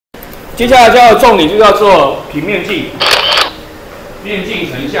接下来教的重点就叫做平面镜，面镜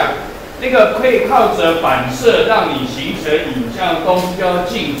成像。那个可以靠着反射让你形成影像的东西叫做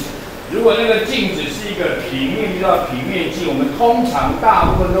镜子。如果那个镜子是一个平面，就叫平面镜。我们通常大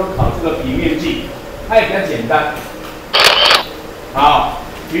部分都考这个平面镜，它也比较简单。好，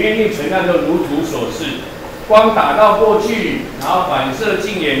平面镜成像就如图所示，光打到过去，然后反射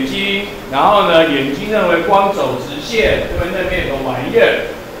进眼睛，然后呢，眼睛认为光走直线，这边那边有个玩意儿，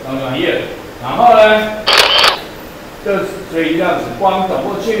然后呢，就所以这样子，光走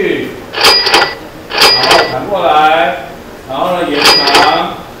过去，然后弹过来，然后呢延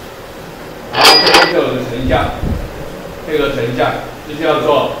长，然后这边就有个成像，这个成像就叫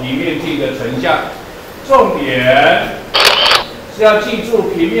做平面镜的成像。重点是要记住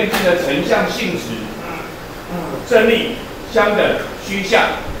平面镜的成像性质，正例、相等、虚像。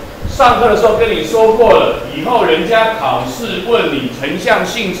上课的时候跟你说过了，以后人家考试问你成像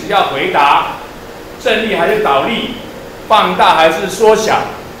性质要回答正例还是倒例，放大还是缩小，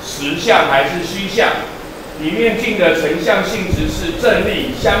实像还是虚像。平面镜的成像性质是正例、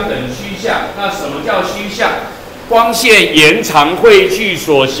相等、虚像。那什么叫虚像？光线延长汇聚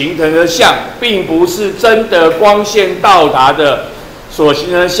所形成的像，并不是真的光线到达的所形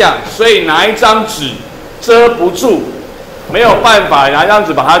成的像。所以拿一张纸遮不住，没有办法拿一张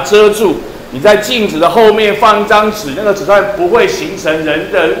纸把它遮住。你在镜子的后面放一张纸，那个纸上不会形成人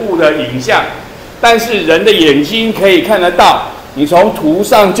的物的影像，但是人的眼睛可以看得到。你从图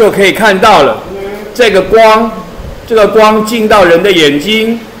上就可以看到了，这个光进到人的眼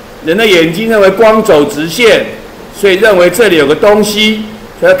睛，人的眼睛认为光走直线，所以认为这里有个东西，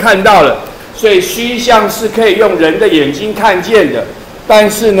所以看到了。所以虚像是可以用人的眼睛看见的，但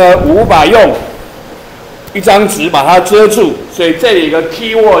是呢，无法用一张纸把它遮住。所以这里有个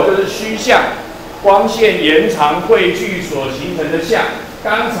keyword 就是虚像，光线延长汇聚所形成的像。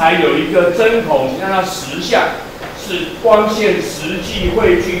刚才有一个针孔，你看它实像，是光线实际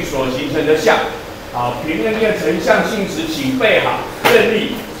汇聚所形成的像。好，平面镜成像性质，请背好正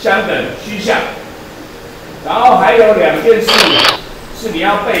例、相等、虚像。然后还有两件事是你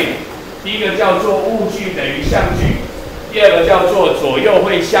要背的，第一个叫做物距等于像距，第二个叫做左右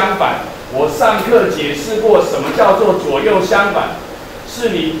会相反。我上课解释过什么叫做左右相反，是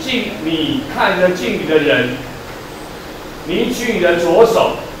你看着镜里的人，你举你的左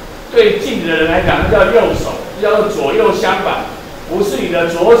手，对镜子的人来讲，那叫右手，这叫做左右相反。不是你的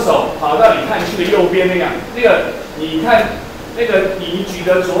左手跑到你看去的右边那样，那个你看那个你举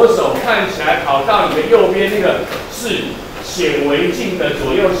的左手看起来跑到你的右边，那个是显微镜的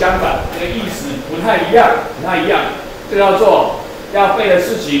左右相反，那个意思不太一样。这叫做要背的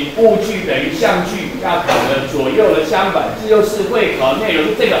事情，物距等于像距，要考的左右的相反，这就是会考内容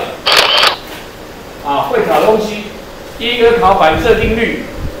是这个。会考东西，第一个考反射定律，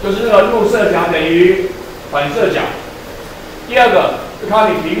就是那个入射角等于反射角。第二个是考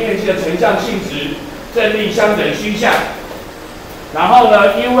你平面镜的成像性质，正例、相等、虚像。然后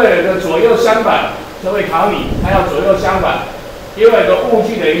呢，因为有个左右相反，就会考你它要左右相反。因为有个物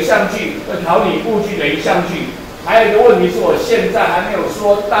距等于像距，会考你物距等于像距。还有一个问题是我现在还没有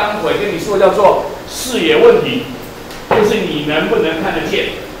说，待会跟你说叫做视野问题，就是你能不能看得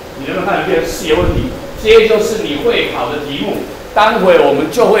见，视野问题。这些就是你会考的题目，待会我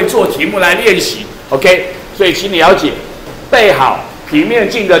们就会做题目来练习 ，OK？ 所以请你了解。背好平面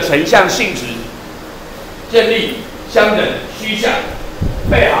镜的成像性质，正例、相等、虚像，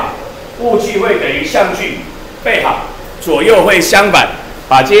背好物距会等于像距，背好左右会相反，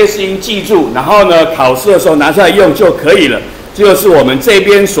把这些事情记住，然后呢，考试的时候拿出来用就可以了。这就是我们这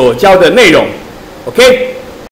边所教的内容 ，OK？